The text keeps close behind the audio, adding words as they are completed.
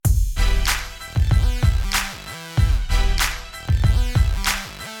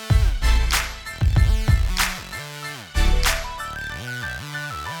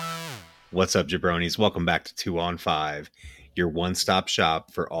What's up, jabronis? Welcome back to 2 on 5, your one-stop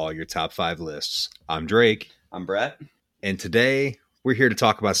shop for all your top 5 lists. I'm Drake. I'm Brett. And today we're here to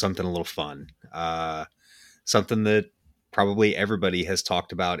talk about something a little fun. Something that probably everybody has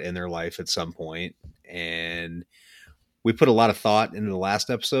talked about in their life at some point. And we put a lot of thought into the last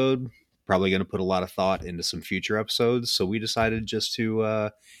episode, probably going to put a lot of thought into some future episodes. So we decided just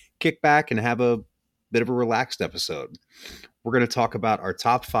to kick back and have a bit of a relaxed episode. We're going to talk about our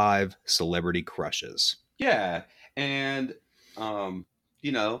top 5 celebrity crushes. Yeah, and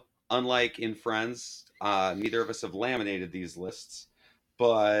unlike in Friends, neither of us have laminated these lists,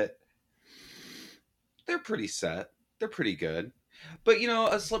 but they're pretty set. They're pretty good. But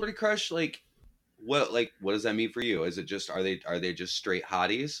a celebrity crush, what does that mean for you? Is it just are they just straight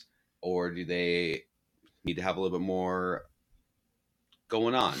hotties, or do they need to have a little bit more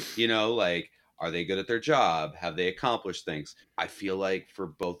going on? Are they good at their job? Have they accomplished things? I feel like for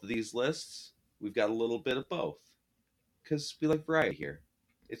both of these lists, we've got a little bit of both because we like variety here.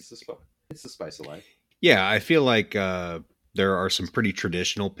 It's the spice of life. Yeah, I feel like there are some pretty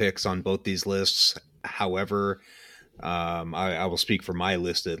traditional picks on both these lists. However, I will speak for my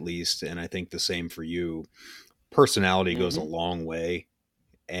list at least, and I think the same for you. Personality goes a long way.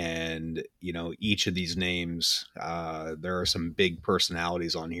 And, each of these names, there are some big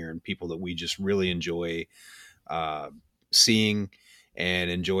personalities on here and people that we just really enjoy seeing and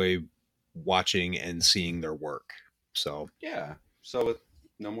enjoy watching and seeing their work. So, Yeah. So with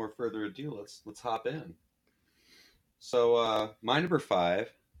no more further ado, let's hop in. So my number 5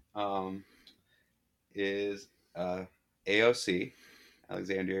 is AOC,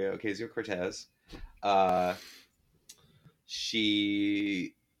 Alexandria Ocasio-Cortez.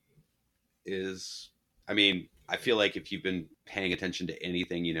 She is, I feel like if you've been paying attention to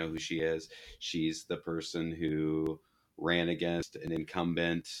anything, you know who she is. She's the person who ran against an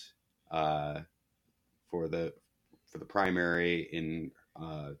incumbent for the primary in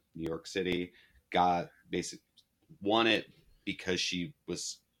New York City. Won it because she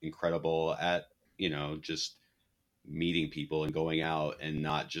was incredible at just meeting people and going out and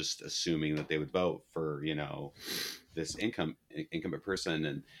not just assuming that they would vote for this incumbent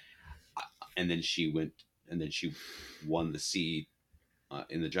person, and then she won the seat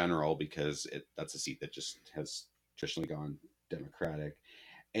in the general because that's a seat that just has traditionally gone Democratic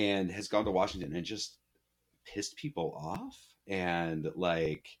and has gone to Washington and just pissed people off and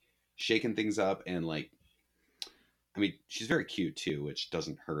shaken things up, and she's very cute too, which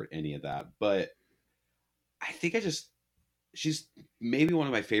doesn't hurt any of that. But I think she's maybe one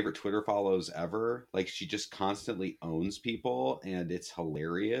of my favorite Twitter follows ever. She just constantly owns people, and it's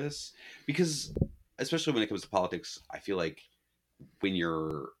hilarious because, especially when it comes to politics, I feel like when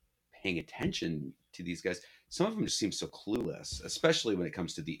you're paying attention to these guys, some of them just seem so clueless, especially when it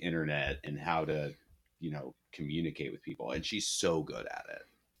comes to the internet and how to, communicate with people. And she's so good at it.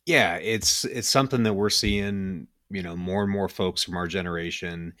 Yeah, it's something that we're seeing, more and more folks from our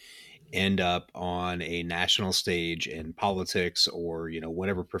generation end up on a national stage in politics or,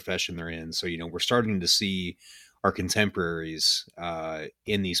 whatever profession they're in. So, we're starting to see our contemporaries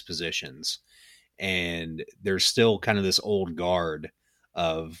in these positions. And there's still kind of this old guard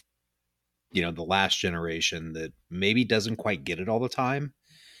of, the last generation that maybe doesn't quite get it all the time.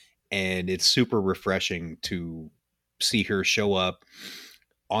 And it's super refreshing to see her show up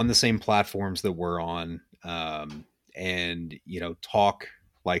on the same platforms that we're on, and talk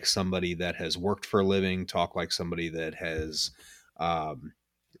like somebody that has worked for a living, talk like somebody that has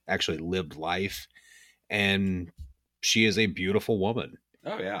actually lived life, and she is a beautiful woman.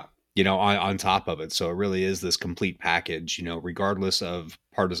 Oh yeah. On top of it. So it really is this complete package, regardless of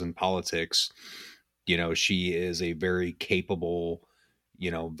partisan politics. She is a very capable,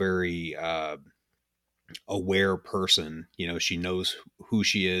 very aware person. She knows who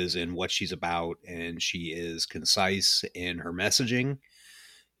she is and what she's about, and she is concise in her messaging.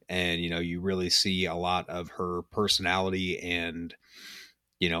 And you really see a lot of her personality and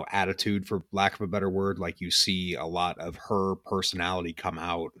attitude, for lack of a better word. You see a lot of her personality come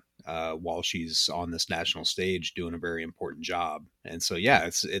out while she's on this national stage doing a very important job. And so yeah,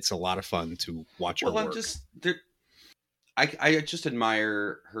 it's a lot of fun to watch her work. I just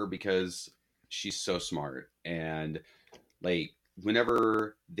admire her because she's so smart, and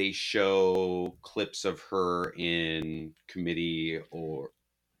whenever they show clips of her in committee or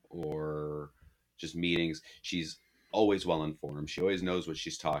just meetings, she's always well informed. She always knows what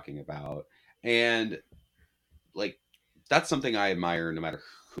she's talking about, and that's something I admire no matter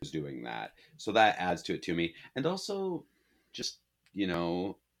who's doing that. So that adds to it to me. And also just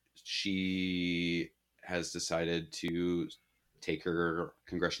she has decided to take her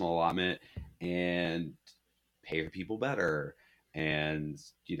congressional allotment and pay people better. And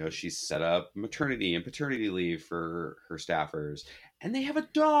she's set up maternity and paternity leave for her staffers, and they have a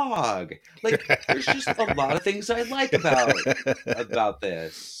dog. Like, there's just a lot of things I like about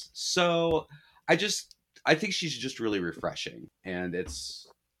this. So I think she's just really refreshing, and it's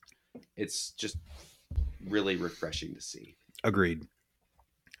just really refreshing to see. Agreed.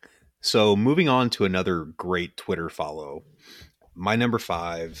 So moving on to another great Twitter follow. My number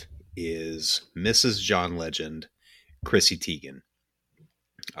 5 is Mrs. John Legend, Chrissy Teigen.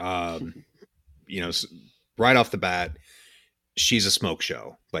 You know, right off the bat, she's a smoke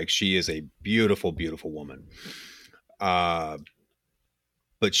show. Like, she is a beautiful, beautiful woman. But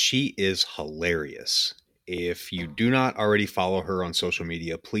she is hilarious. If you do not already follow her on social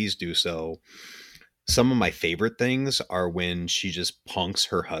media, please do so. Some of my favorite things are when she just punks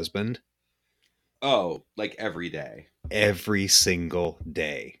her husband. Oh, like every day. Every single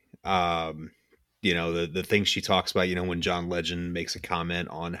day. The things she talks about, when John Legend makes a comment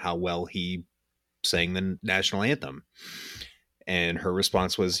on how well he sang the national anthem. And her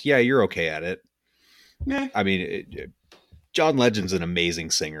response was, yeah, you're okay at it. Yeah. I mean, John Legend's an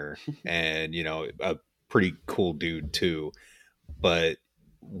amazing singer and, a pretty cool dude too. But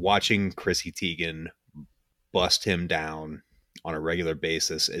watching Chrissy Teigen bust him down on a regular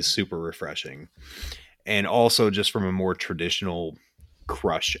basis is super refreshing. And also, just from a more traditional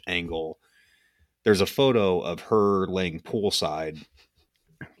crush angle, there's a photo of her laying poolside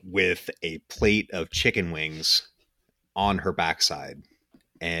with a plate of chicken wings on her backside,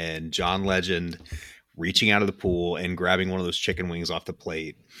 and John Legend reaching out of the pool and grabbing one of those chicken wings off the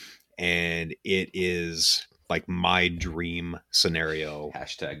plate. And it is like my dream scenario.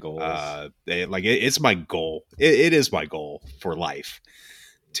 Hashtag goals. It's my goal. It is my goal for life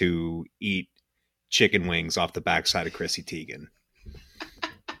to eat chicken wings off the backside of Chrissy Teigen.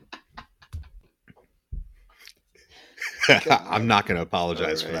 I'm not going to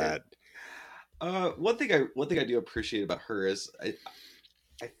apologize for that. One thing I do appreciate about her is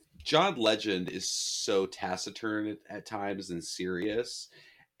John Legend is so taciturn at times and serious,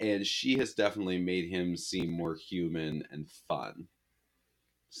 and she has definitely made him seem more human and fun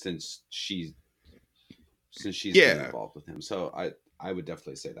since she's been involved with him. So I would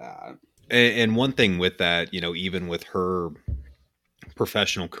definitely say that. And one thing with that, even with her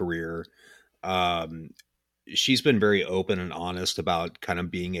professional career, she's been very open and honest about kind of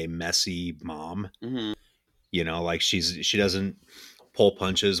being a messy mom. Mm-hmm. Like she doesn't pull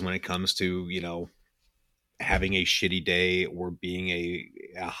punches when it comes to, having a shitty day or being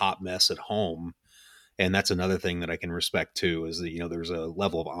a hot mess at home. And that's another thing that I can respect too, is that, there's a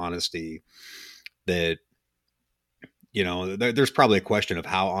level of honesty that, there's probably a question of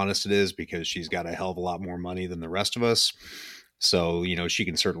how honest it is, because she's got a hell of a lot more money than the rest of us. So, she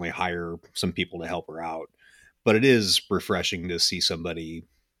can certainly hire some people to help her out. But it is refreshing to see somebody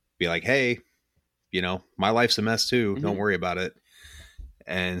be like, hey, my life's a mess too. Mm-hmm. Don't worry about it.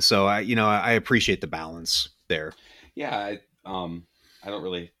 And so I appreciate the balance there. Yeah. I don't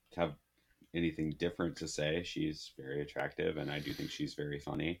really have anything different to say. She's very attractive, and I do think she's very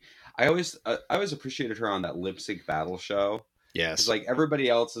funny. I always appreciated her on that lip sync battle show. Yes. Like, everybody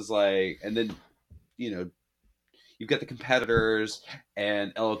else is like, and then, you've got the competitors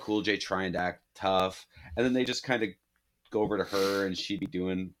and LL Cool J trying to act tough, and then they just kind of go over to her, and she'd be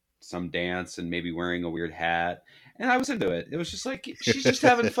doing some dance and maybe wearing a weird hat, and I was into it. It was just like, she's just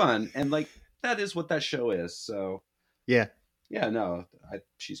having fun, and like, that is what that show is. So yeah, no,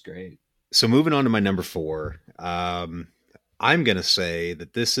 she's great. So moving on to my number 4, I'm going to say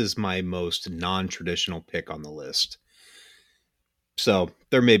that this is my most non-traditional pick on the list. So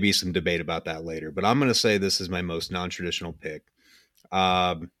there may be some debate about that later, but I'm going to say this is my most non-traditional pick.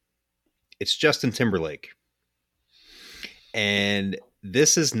 It's Justin Timberlake. And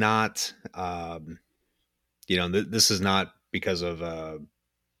this is not, this is not because of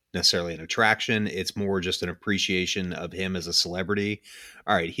necessarily an attraction. It's more just an appreciation of him as a celebrity.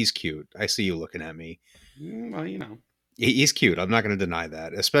 All right, he's cute. I see you looking at me. Well, he's cute. I'm not going to deny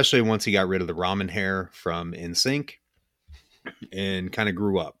that, especially once he got rid of the ramen hair from NSYNC and kind of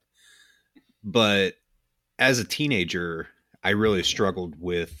grew up. But as a teenager, I really struggled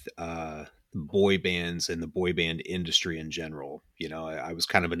with boy bands and the boy band industry in general. I was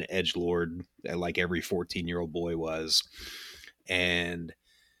kind of an edgelord, like every 14-year-old boy was. And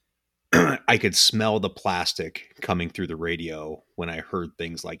I could smell the plastic coming through the radio when I heard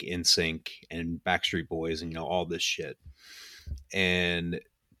things like NSYNC and Backstreet Boys and, all this shit. And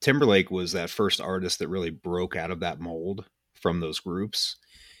Timberlake was that first artist that really broke out of that mold from those groups.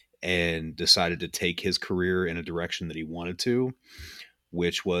 and decided to take his career in a direction that he wanted to,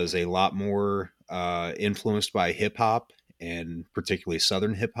 which was a lot more influenced by hip hop and particularly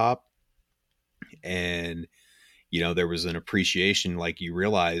Southern hip hop. And, there was an appreciation, like you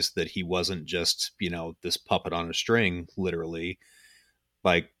realized that he wasn't just, this puppet on a string, literally.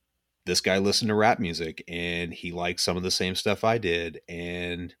 Like, this guy listened to rap music and he liked some of the same stuff I did.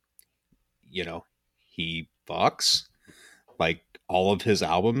 And, you know, he fucks. Like, all of his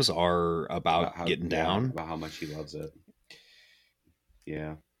albums are about getting down. about how much he loves it.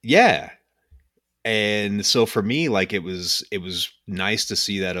 Yeah. Yeah. And so for me, like, it was nice to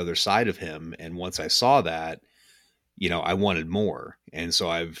see that other side of him. And once I saw that, I wanted more. And so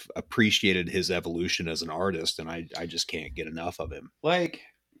I've appreciated his evolution as an artist, and I just can't get enough of him. Like,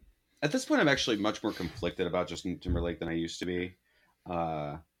 at this point, I'm actually much more conflicted about Justin Timberlake than I used to be.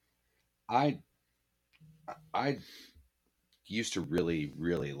 Uh, I I used to really,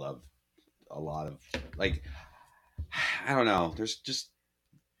 really love a lot of, like, I don't know. There's just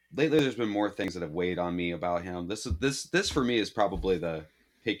lately there's been more things that have weighed on me about him. This for me is probably the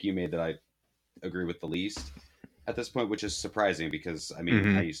pick you made that I agree with the least at this point, which is surprising because I mean I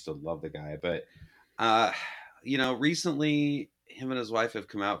Mm-hmm. used to love the guy, but uh, recently him and his wife have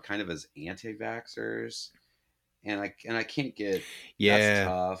come out kind of as anti-vaxxers, and I can't get, that's Yeah.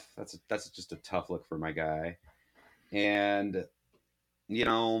 tough. That's just a tough look for my guy, and you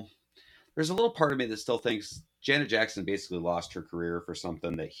know there's a little part of me that still thinks Janet Jackson basically lost her career for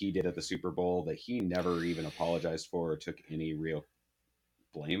something that he did at the Super Bowl that he never even apologized for or took any real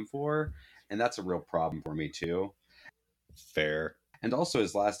blame for. And that's a real problem for me too. Fair. And also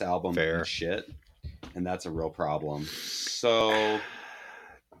his last album eat Fair. shit, and that's a real problem. So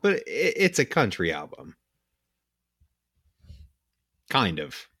But it's a country album. Kind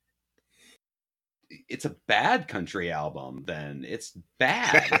of. it's a bad country album, then it's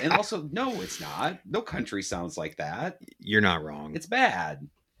bad. And also, no, it's not. No country sounds like that. You're not wrong. It's bad.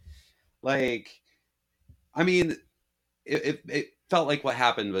 Like, I mean, it felt like what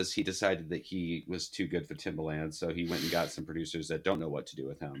happened was he decided that he was too good for Timbaland, so he went and got some producers that don't know what to do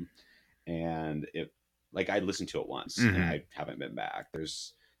with him. And it, like, I listened to it once and Mm-hmm. I haven't been back.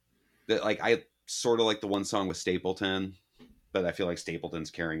 There's that, like, I sort of like the one song with Stapleton, but I feel like Stapleton's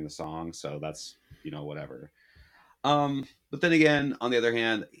carrying the song, so that's, whatever. But then again, on the other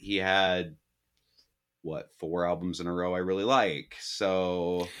hand, he had what, 4 albums in a row I really like.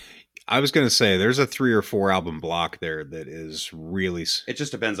 So I was going to say there's a 3 or 4 album block there that is really it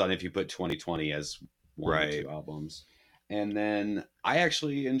just depends on if you put 2020 as one or right. two albums. And then I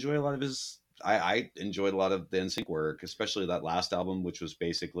actually enjoy a lot of his. I enjoyed a lot of the NSYNC work, especially that last album, which was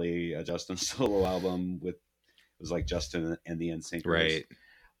basically a Justin solo album with, it was like Justin and the NSYNCers. Right.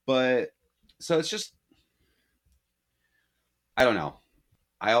 But so it's just, I don't know.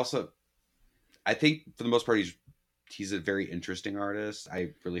 I also, I think for the most part he's a very interesting artist.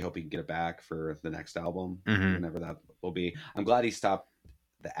 I really hope he can get it back for the next album, Mm-hmm. whenever that will be. I'm glad he stopped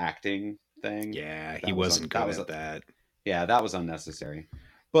the acting thing. Yeah, he That was wasn't that good was at that. yeah, that was unnecessary.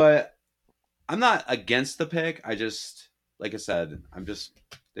 But I'm not against the pick. I just, like I said, I'm just,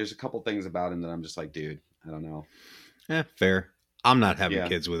 there's a couple things about him that I'm just like, dude, I don't know. Fair. I'm not having Yeah,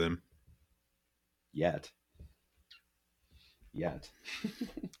 kids with him. yet.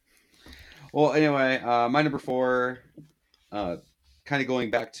 Well, anyway, my number 4, uh, kind of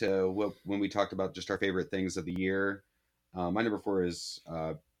going back to when we talked about just our favorite things of the year. My number 4 is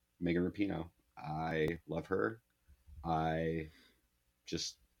Megan Rapinoe. I love her. I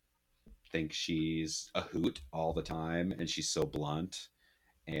just think she's a hoot all the time, and she's so blunt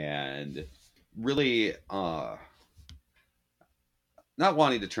and really, not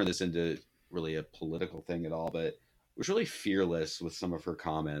wanting to turn this into really a political thing at all, but was really fearless with some of her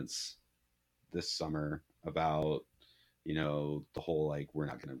comments this summer about, the whole, like,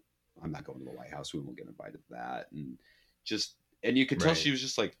 I'm not going to the White House, we won't get invited to that, and just, and you could tell Right. she was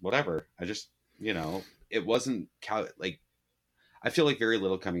just like, whatever. I just, it wasn't like, I feel like very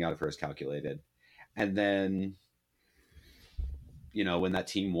little coming out of her is calculated. And then, when that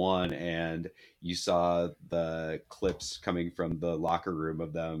team won and you saw the clips coming from the locker room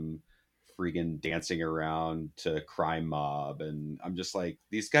of them freaking dancing around to Crime Mob, and I'm just like,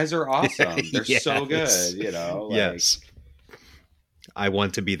 these guys are awesome. They're so Yes. good, like, Yes. I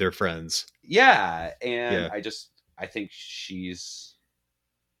want to be their friends. yeah. And Yeah. I think she's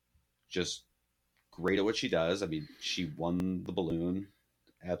just great at what she does. I mean, she won the balloon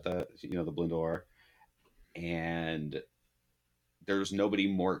at the Balloon d'Or, and there's nobody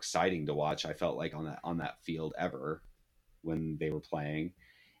more exciting to watch, I felt like, on that field ever when they were playing.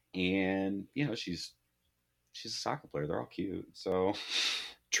 And she's a soccer player. They're all cute. So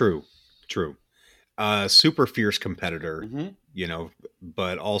True, true. Super fierce competitor, Hmm. you know,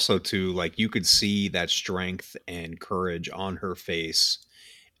 but also too, like, you could see that strength and courage on her face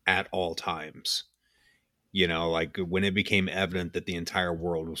at all times. You know, like when it became evident that the entire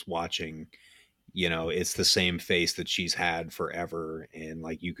world was watching, you know, it's the same face that she's had forever. And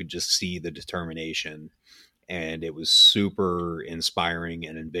like you could just see the determination. And it was super inspiring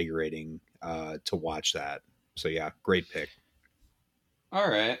and invigorating to watch that. So, yeah, great pick. All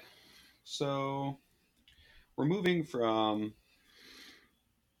right. So we're moving from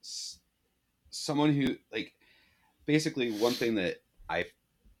s- someone who, like, basically one thing that I,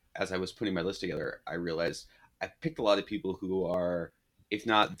 as I was putting my list together, I realized I picked a lot of people who are, if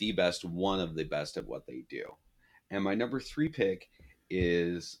not the best, one of the best at what they do. And my number three pick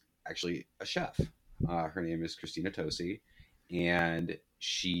is actually a chef. Her name is Christina Tosi, and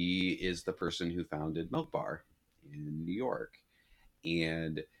she is the person who founded Milk Bar in New York.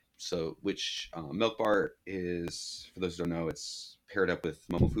 And so, which Milk Bar is, for those who don't know, it's paired up with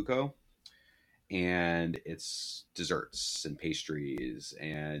Momofuku, and it's desserts and pastries,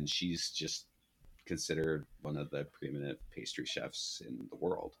 and she's just considered one of the preeminent pastry chefs in the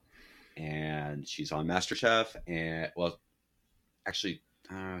world. And she's on MasterChef, and well, actually,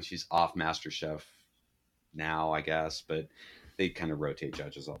 she's off MasterChef now, I guess, but they kind of rotate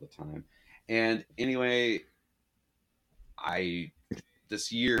judges all the time. And anyway, I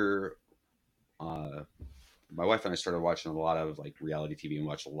this year, uh, my wife and I started watching a lot of like reality TV and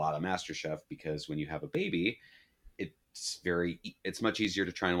watched a lot of MasterChef because when you have a baby, it's much easier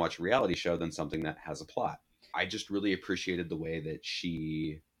to try and watch a reality show than something that has a plot. I just really appreciated the way that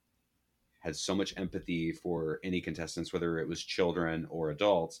she had so much empathy for any contestants, whether it was children or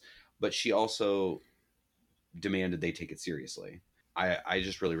adults, but she also demanded they take it seriously. I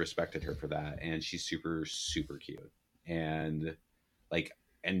just really respected her for that, and she's super super cute, and like,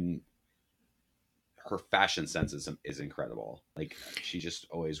 and her fashion sense is incredible. Like, she just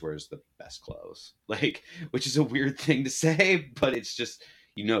always wears the best clothes, like, which is a weird thing to say, but it's just,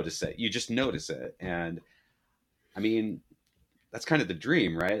 you notice it. You just notice it, and I mean, that's kind of the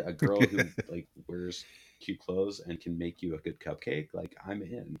dream, right? A girl who like wears cute clothes and can make you a good cupcake. Like, I'm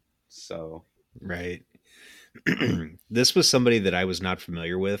in. So Right. This was somebody that I was not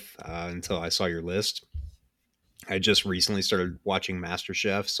familiar with until I saw your list. I just recently started watching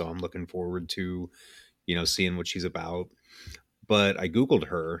MasterChef, so I'm looking forward to, you know, seeing what she's about. But I Googled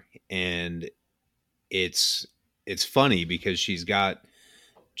her, and it's it's funny because she's got,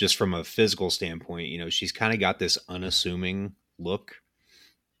 just from a physical standpoint, you know, she's kind of got this unassuming look,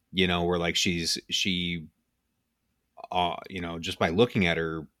 you know, where like you know, just by looking at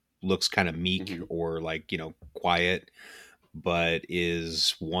her, looks kind of meek mhm. or like, you know, quiet, but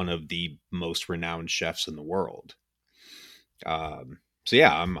is one of the most renowned chefs in the world. So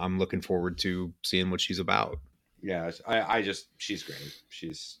yeah, I'm looking forward to seeing what she's about. Yeah, I just, she's great.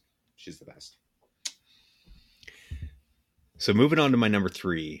 She's the best. So moving on to my number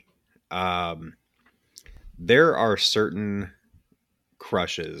three, um, there are certain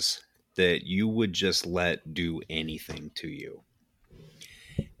crushes that you would just let do anything to you.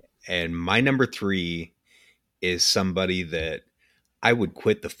 And my number three is somebody that I would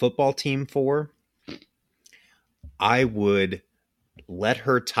quit the football team for. I would let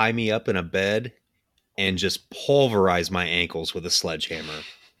her tie me up in a bed and just pulverize my ankles with a sledgehammer.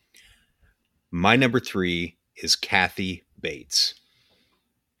 My number three is Kathy Bates.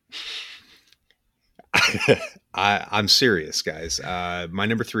 I'm serious, guys. My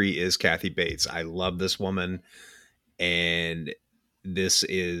number three is Kathy Bates. I love this woman, and this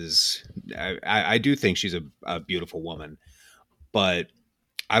is I do think she's a beautiful woman, but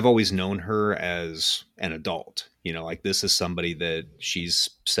I've always known her as an adult. You know, like this is somebody that she's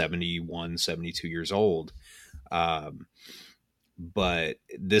 71, 72 years old. Um, but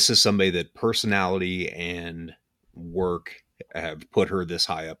this is somebody that personality and work have put her this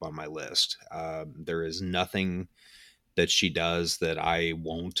high up on my list. There is nothing that she does that I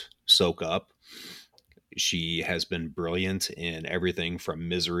won't soak up. She has been brilliant in everything from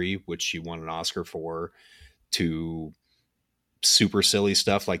Misery, which she won an Oscar for, to super silly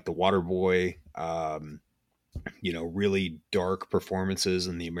stuff like The Water Boy. You know, really dark performances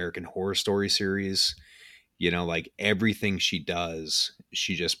in the American Horror Story series. You know, like everything she does,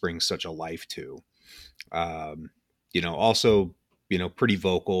 she just brings such a life to. Um, you know, also, you know, pretty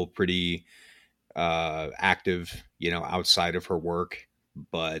vocal, pretty active, you know, outside of her work.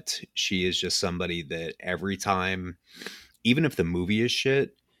 But she is just somebody that every time, even if the movie is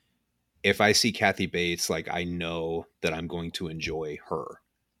shit, if I see Kathy Bates, like I know that I'm going to enjoy her.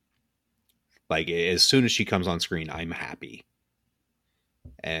 Like as soon as she comes on screen, I'm happy.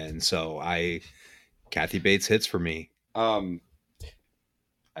 And so Kathy Bates hits for me. Um,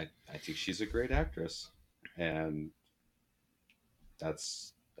 I think she's a great actress, and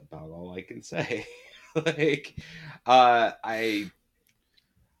that's about all I can say. like, uh, I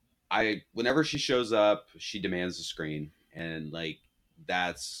whenever she shows up, she demands the screen, and like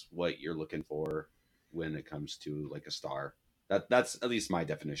that's what you're looking for when it comes to like a star. That's at least my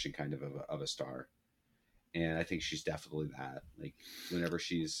definition, kind of a star, and I think she's definitely that. Like whenever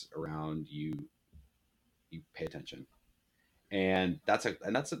she's around, you pay attention, and that's a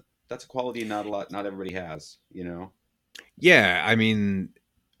quality not everybody has. You know. Yeah, I mean,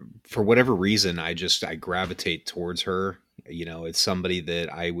 for whatever reason, I gravitate towards her. It's somebody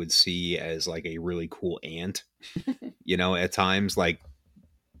that I would see as like a really cool aunt. At times, like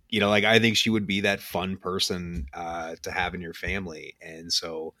I think she would be that fun person to have in your family, and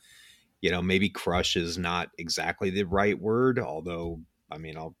so maybe crush is not exactly the right word, although I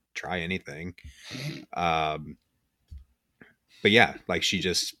mean I'll try anything. Um, but yeah, like she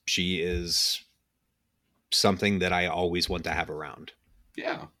is something that I always want to have around.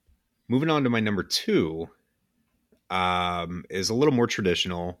 Yeah. Moving on to my number two, is a little more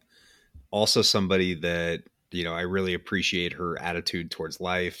traditional. Also, somebody that I really appreciate her attitude towards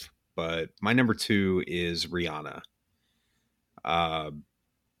life. But my number two is Rihanna. Uh,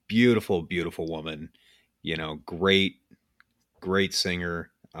 Beautiful, beautiful woman. Great, great singer.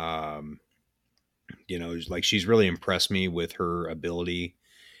 Like she's really impressed me with her ability.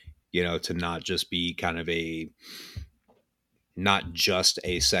 To not just be kind of not just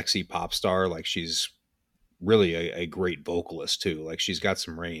a sexy pop star. Like she's really a great vocalist too. Like she's got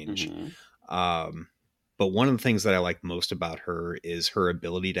some range. Mm-hmm. Um, but one of the things that I like most about her is her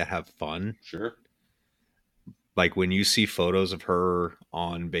ability to have fun. Sure. Like when you see photos of her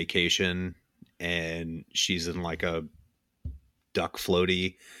on vacation and she's in like a duck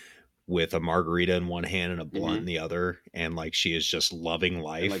floaty with a margarita in one hand and a blunt Mm-hmm. in the other, and like she is just loving And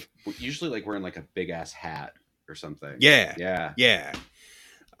like life. usually like wearing like a big ass hat or something. Yeah, Yeah. yeah.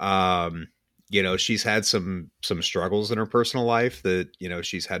 Um, she's had some struggles in her personal life that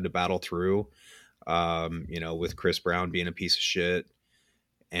she's had to battle through. With Chris Brown being a piece of shit,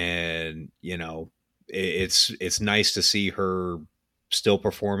 and it's nice to see her still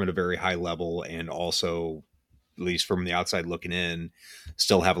perform at a very high level, and also, at least from the outside looking in,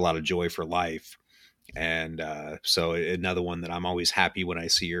 still have a lot of joy for life. And so another one that I'm always happy when I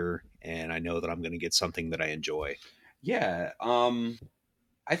see her, and I know that I'm going to get something that I enjoy. Yeah.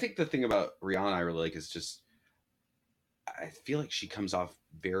 I think the thing about Rihanna I really like is just I feel like she comes off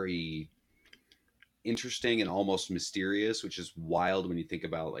very interesting and almost mysterious, which is wild when you think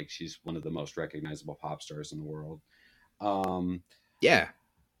about like she's one of the most recognizable pop stars in the world. Um, Yeah,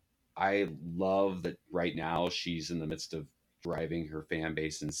 I love that right now she's in the midst of driving her fan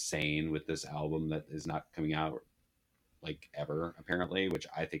base insane with this album that is not coming out like ever apparently, which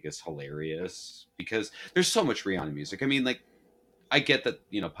I think is hilarious because there's so much Rihanna music. I mean, like I get that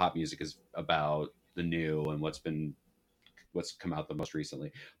pop music is about the new and what's come out the most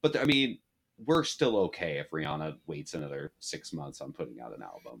recently, but I mean we're still okay if Rihanna waits another 6 months on putting out an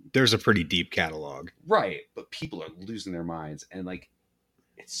album. there's a pretty deep catalog. Right, but people are losing their minds, and like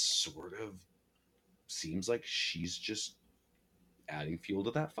it sort of seems like she's just adding fuel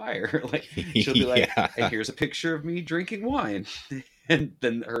to that fire. like she'll be like, and Yeah, here's a picture of me drinking wine. And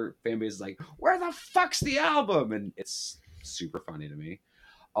then her fan base is like, where the fuck's the album? And it's super funny to me. yeah,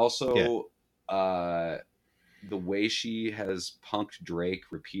 Also, the way she has punked Drake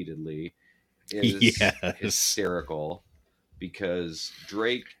repeatedly is yes, hysterical because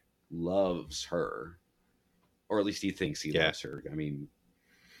Drake loves her, or at least he thinks he yeah, loves her. I mean,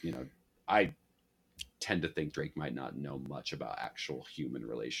 I tend to think Drake might not know much about actual human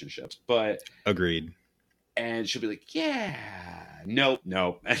relationships, but agreed. and she'll be like, "Yeah, nope,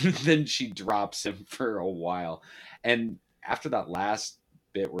 nope," and then she drops him for a while, and after that last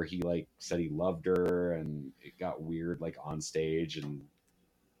bit where he like said he loved her and it got weird like on stage, and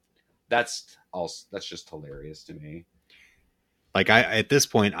that's just hilarious to me. Like I at this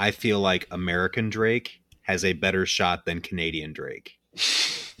point, I feel like American Drake has a better shot than Canadian Drake.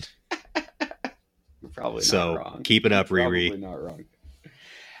 You're probably not So wrong. keep it You're up, probably Riri. not wrong.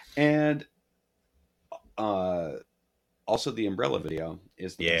 And uh also the umbrella video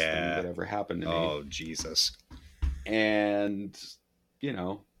is the best thing Yeah. that ever happened to me. Oh Jesus. And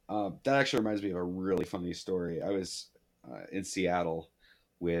that actually reminds me of a really funny story. I was in Seattle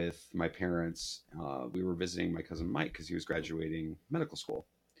with my parents. We were visiting my cousin Mike because he was graduating medical school,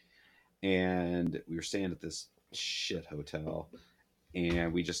 and we were staying at this shit hotel,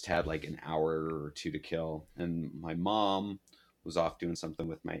 and we just had like an hour or two to kill. And my mom was off doing something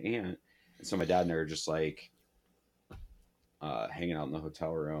with my aunt, and so my dad and I are just like hanging out in the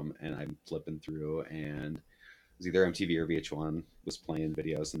hotel room, and I'm flipping through, and it was either MTV or VH1 was playing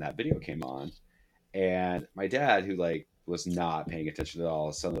videos, and that video came on, and my dad, who like was not paying attention at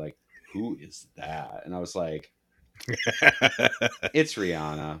all, suddenly like, "Who is that?" And I was like, "It's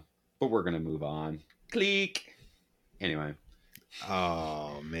Rihanna," but we're gonna move on. Click. Anyway,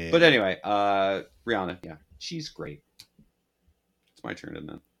 Oh man. but anyway, Rihanna, yeah, she's great. It's my turn, isn't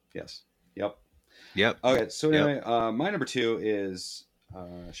it? Yes. Yep. Yep. Okay. So Yep. anyway, my number two is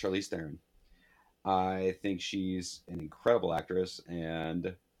Charlize Theron. I think she's an incredible actress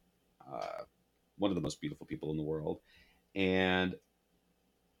and one of the most beautiful people in the world. And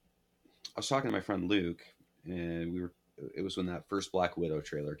I was talking to my friend Luke, and we were. It was when that first Black Widow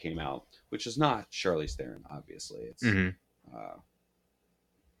trailer came out, which is not Charlize Theron, obviously. It's Mm-hmm. uh,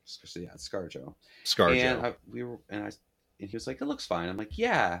 yeah, it's ScarJo. And ScarJo. and he was like, "It looks fine." I'm like,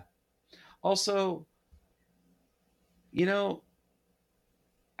 "Yeah." Also, you know,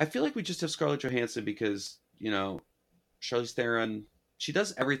 I feel like we just have Scarlett Johansson because Charlize Theron. She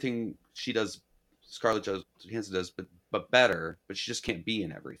does everything she does. Scarlett Johansson does, but better. But she just can't be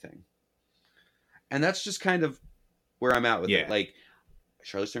in everything, and that's just kind of where I'm at with it. Yeah. Like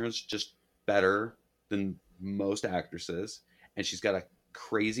Charlize Theron's just better than most actresses, and she's got a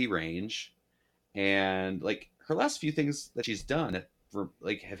crazy range. And like her last few things that she's done for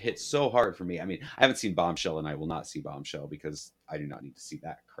like have hit so hard for me. I mean, I haven't seen Bombshell, and I will not see Bombshell because I do not need to see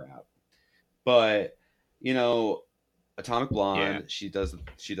that crap. But you know, Atomic Yeah. Blonde, she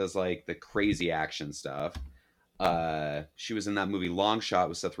does like the crazy action stuff. She was in that movie Long Shot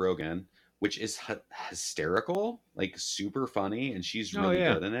with Seth Rogen, which is hysterical, like super funny, and she's Oh really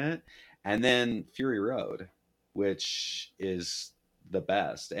yeah. good in it. And then Fury Road, which is the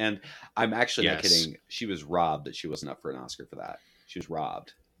best. And I'm actually not Yes. kidding. She was robbed that she wasn't up for an Oscar for that. She was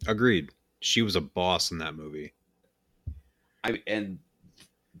robbed. Agreed. She was a boss in that movie. And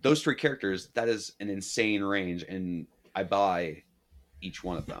those three characters, that is an insane range, and I buy each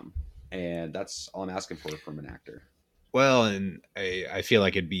one of them. And that's all I'm asking for from an actor. Well, and I feel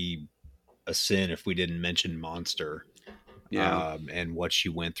like it'd be a sin if we didn't mention Monster, Yeah. and what she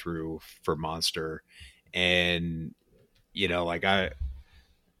went through for Monster. And, like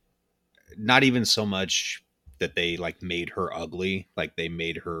not even so much that they like made her ugly, like they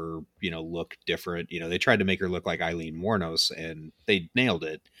made her, look different. They tried to make her look like Eileen Wuornos and they nailed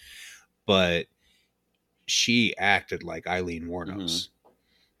it. But she acted like Eileen Mm-hmm. Wuornos.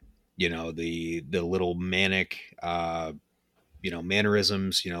 The little manic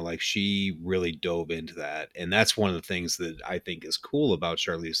mannerisms, like she really dove into that. And that's one of the things that I think is cool about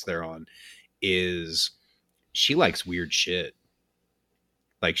Charlize Theron is she likes weird shit.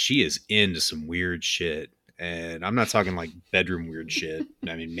 Like she is into some weird shit. And I'm not talking like bedroom weird shit.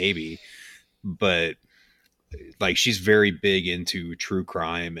 I mean, maybe, but like she's very big into true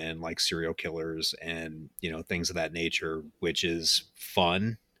crime and like serial killers and, things of that nature, which is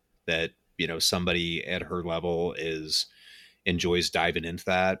fun that, somebody at her level enjoys diving into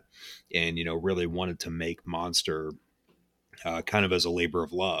that and, really wanted to make Monster kind of as a labor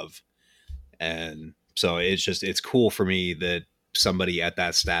of love. And so it's cool for me that somebody at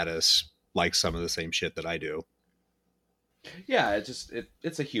that status likes some of the same shit that I do. Yeah,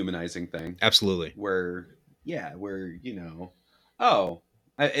 it's a humanizing thing Absolutely. where oh,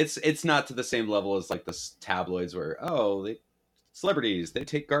 it's not to the same level as like the tabloids where celebrities, they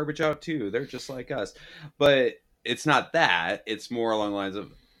take garbage out too, they're just like us. But it's not that. It's more along the lines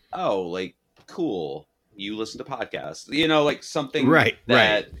of, oh, like, cool, you listen to podcasts, like something Right.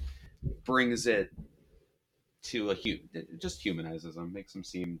 that brings it to it just humanizes them, makes them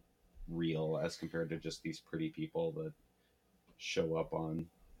seem real as compared to just these pretty people that show up on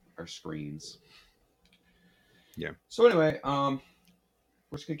our screens. Yeah. So anyway, we're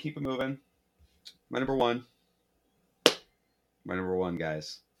just gonna keep it moving. My number one,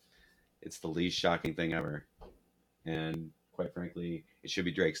 guys. It's the least shocking thing ever, and quite frankly, it should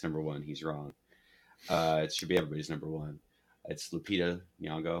be Drake's number one. He's wrong. It should be everybody's number one. It's Lupita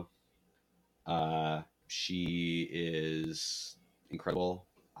Nyong'o. She is incredible.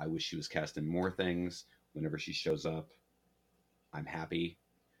 I wish she was cast in more things. Whenever she shows up, I'm happy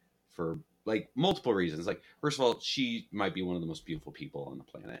for like multiple reasons. Like, first of all, she might be one of the most beautiful people on the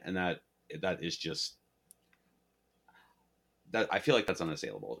planet, and that is just that. I feel like that's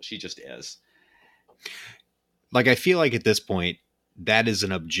unassailable. She just is. Like I feel like at this point that is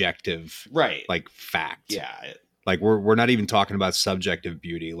an objective, right? Like fact. Yeah. Like we're not even talking about subjective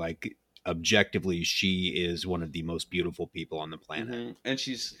beauty. Like objectively, she is one of the most beautiful people on the planet. Mm-hmm.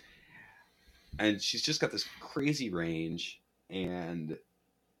 And she's just got this crazy range. And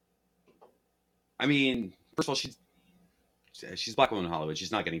I mean, first of all, she's a black woman in Hollywood.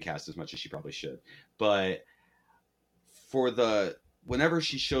 She's not getting cast as much as she probably should. But for the whenever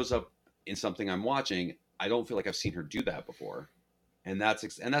she shows up in something I'm watching, I don't feel like I've seen her do that before, and that's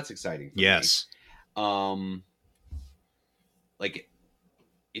exciting for Yes. me. Like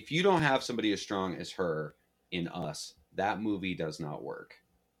if you don't have somebody as strong as her in Us, that movie does not work.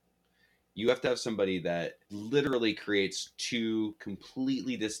 You have to have somebody that literally creates two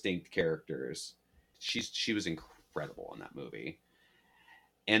completely distinct characters. She was incredible in that movie.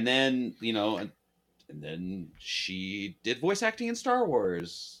 And then, and then she did voice acting in Star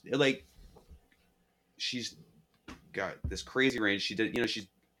Wars. Like she's got this crazy range. She did, she's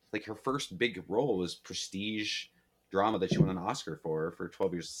like her first big role was prestige drama that she won an Oscar for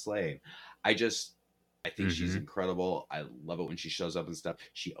 12 Years a Slave. I think she's incredible. I love it when she shows up and stuff.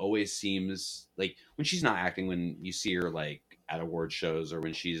 She always seems like when she's not acting, when you see her like at award shows or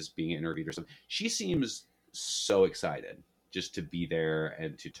when she's being interviewed or something, she seems so excited just to be there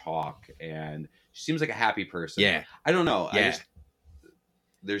and to talk. And she seems like a happy person. Yeah. I don't know. Yeah.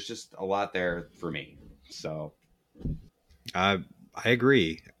 There's just a lot there for me. So I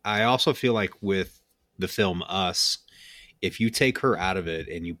agree. I also feel like with the film Us, if you take her out of it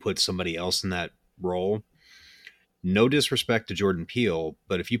and you put somebody else in that role, no disrespect to Jordan Peele,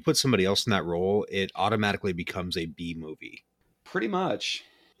 but if you put somebody else in that role, it automatically becomes a B movie. pretty much.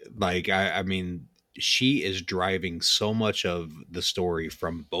 Like, I mean, she is driving so much of the story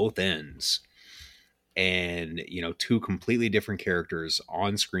from both ends. And, two completely different characters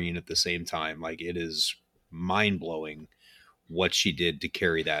on screen at the same time. Like, it is mind blowing what she did to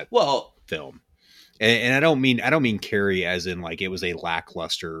carry that film. And I don't mean carry as in like it was a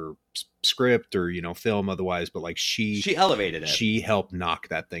lackluster script or film otherwise, but like she elevated it. She helped knock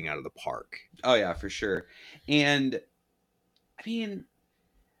that thing out of the park. Oh yeah, for sure. And I mean,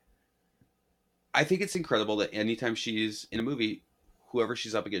 I think it's incredible that anytime she's in a movie, whoever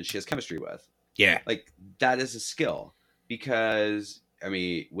she's up against, she has chemistry with. Yeah, like that is a skill because I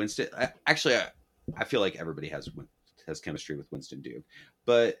mean, Winston. I feel like everybody has chemistry with Winston Duke,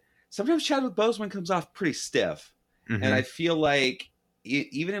 but sometimes Chadwick Boseman comes off pretty stiff, and I feel like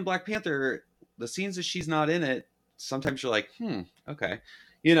even in Black Panther, the scenes that she's not in it, sometimes you're like, okay,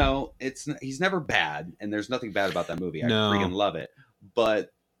 he's never bad, and there's nothing bad about that movie. I freaking love it,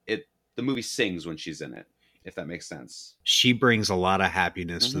 but the movie sings when she's in it, if that makes sense. She brings a lot of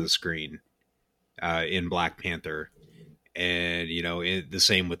happiness to the screen in Black Panther. And, the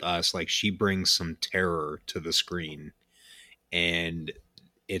same with Us. Like, she brings some terror to the screen. And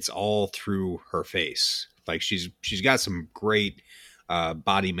it's all through her face. Like, she's got some great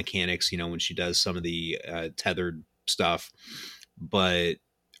body mechanics, when she does some of the tethered stuff. But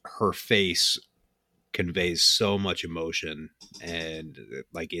her face conveys so much emotion. And,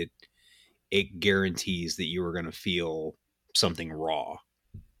 like, it guarantees that you are going to feel something raw.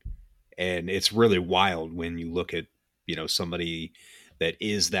 And it's really wild when you look at, somebody that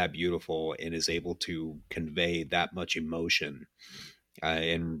is that beautiful and is able to convey that much emotion.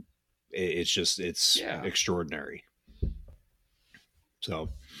 And it's extraordinary. So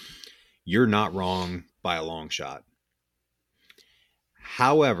you're not wrong by a long shot.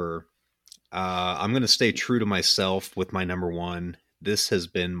 However, I'm going to stay true to myself with my number one. This has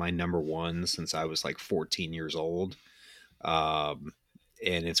been my number one since I was like 14 years old. And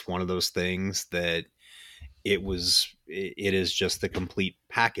it's one of those things that it is just the complete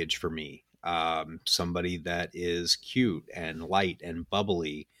package for me. Somebody that is cute and light and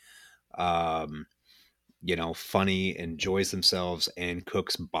bubbly, funny, enjoys themselves, and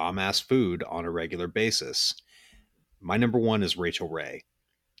cooks bomb ass food on a regular basis. My number one is Rachel Ray.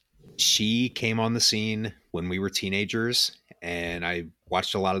 She came on the scene when we were teenagers, and I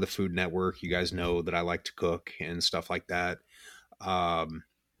watched a lot of the Food Network. You guys know that I like to cook and stuff like that.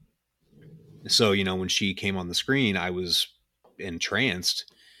 So, when she came on the screen, I was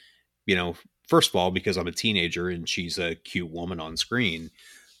entranced, first of all, because I'm a teenager and she's a cute woman on screen.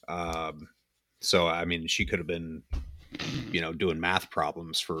 So, I mean, she could have been, doing math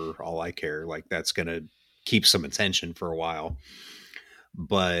problems for all I care. Like, that's going to keep some attention for a while.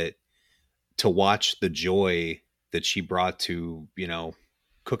 But to watch the joy that she brought to,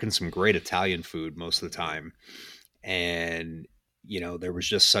 cooking some great Italian food most of the time. And, there was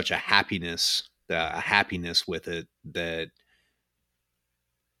just such a happiness with it that,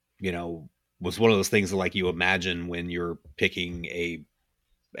 was one of those things that like you imagine when you're picking a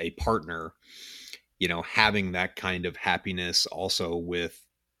partner, having that kind of happiness also with,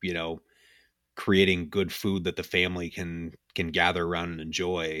 creating good food that the family can gather around and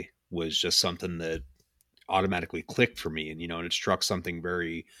enjoy was just something that automatically clicked for me, and and it struck something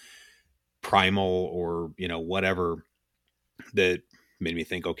very primal, or whatever, that made me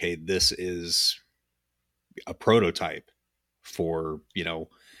think, okay, this is a prototype for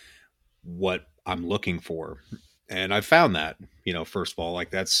what I'm looking for. And I found that, first of all,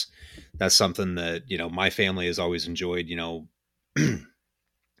 like that's something that my family has always enjoyed,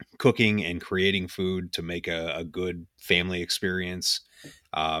 cooking and creating food to make a good family experience.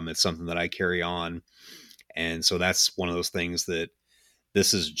 It's something that I carry on, and so that's one of those things that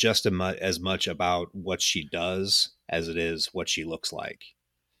this is just as much about what she does as it is what she looks like.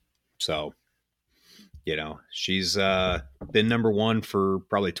 So she's been number one for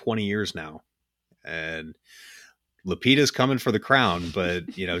probably 20 years now, and Lupita's coming for the crown, but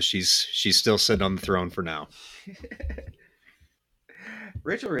she's still sitting on the throne for now.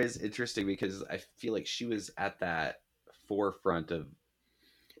 Rachel Ray is interesting because I feel like she was at that forefront of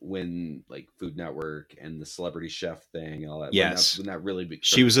when like Food Network and the Celebrity Chef thing and all that. Yes, when that really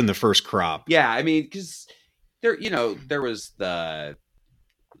she was in the first crop. Yeah, I mean, because there was the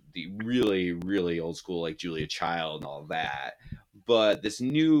really really old school like Julia Child and all that, but this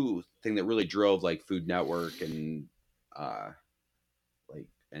new thing that really drove like Food Network and like,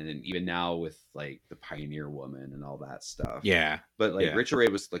 and then even now with like the Pioneer Woman and all that stuff. Yeah, but like yeah. Rachel Ray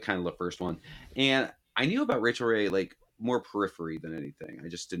was the kind of the first one, and I knew about Rachel Ray like more periphery than anything. I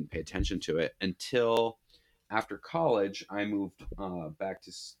just didn't pay attention to it until after college. I moved back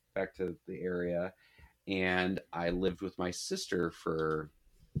to the area, and I lived with my sister for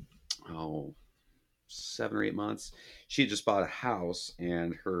 7 or 8 months. She had just bought a house,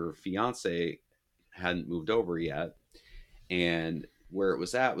 and her fiance hadn't moved over yet. And where it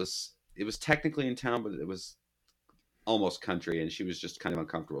was at was, it was technically in town, but it was almost country. And she was just kind of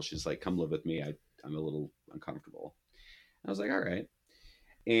uncomfortable. She's like, "Come live with me. I'm a little uncomfortable." I was like, "All right."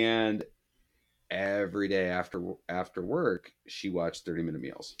 And every day after work, she watched 30-minute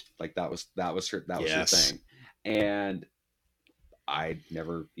meals. Like that was her thing. And I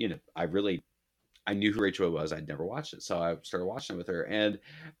never, I knew who Rachel was. I'd never watched it, so I started watching it with her, and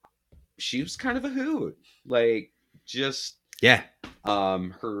she was kind of a hoot. Like, just yeah.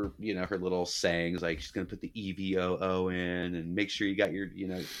 Her, her little sayings, like she's gonna put the EVOO in, and make sure you got your,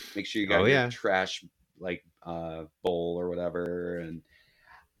 your trash like bowl or whatever. And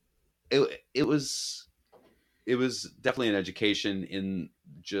it was definitely an education in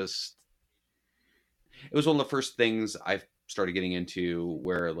just. It was one of the first things I started getting into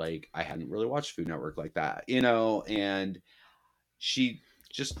where like I hadn't really watched Food Network like that, and she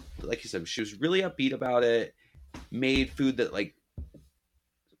just, like you said, she was really upbeat about it, made food that like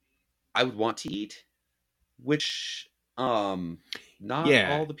I would want to eat, which not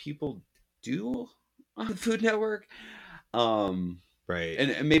all the people do on Food Network. Right.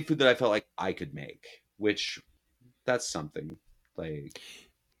 And made food that I felt like I could make, which that's something. Like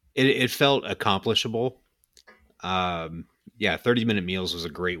it felt accomplishable. 30-minute meals was a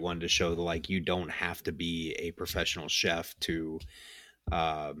great one to show that like you don't have to be a professional chef to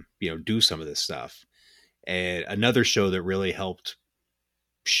do some of this stuff. And another show that really helped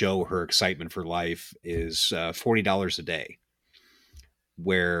show her excitement for life is $40 a Day,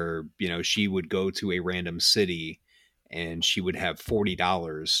 where she would go to a random city and she would have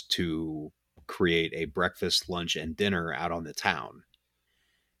 $40 to create a breakfast, lunch, and dinner out on the town.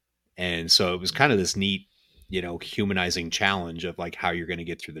 And so it was kind of this neat, humanizing challenge of like how you're going to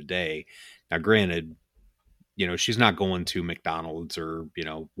get through the day. Now, granted, she's not going to McDonald's or,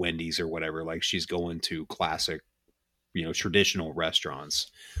 Wendy's or whatever. Like, she's going to classic, traditional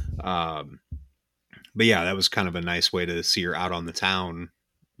restaurants. But yeah, that was kind of a nice way to see her out on the town,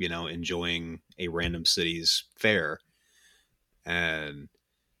 enjoying a random city's fare. And,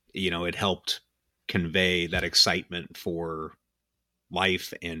 it helped convey that excitement for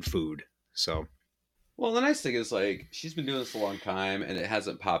life and food. So, well, the nice thing is like she's been doing this a long time, and it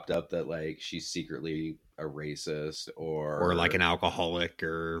hasn't popped up that like she's secretly a racist or like an alcoholic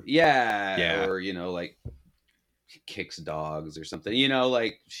or or like kicks dogs or something.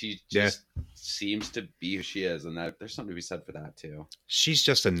 Like she just seems to be who she is, and that there's something to be said for that too. She's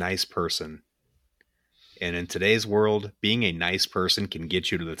just a nice person. And in today's world, being a nice person can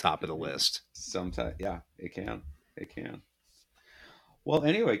get you to the top of the list. Sometimes, yeah, it can. It can. Well,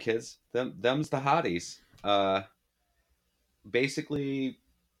 anyway, kids, them's the hotties. Basically,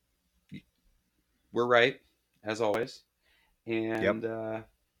 we're right, as always. And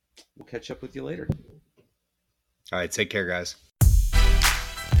we'll catch up with you later. All right, take care, guys.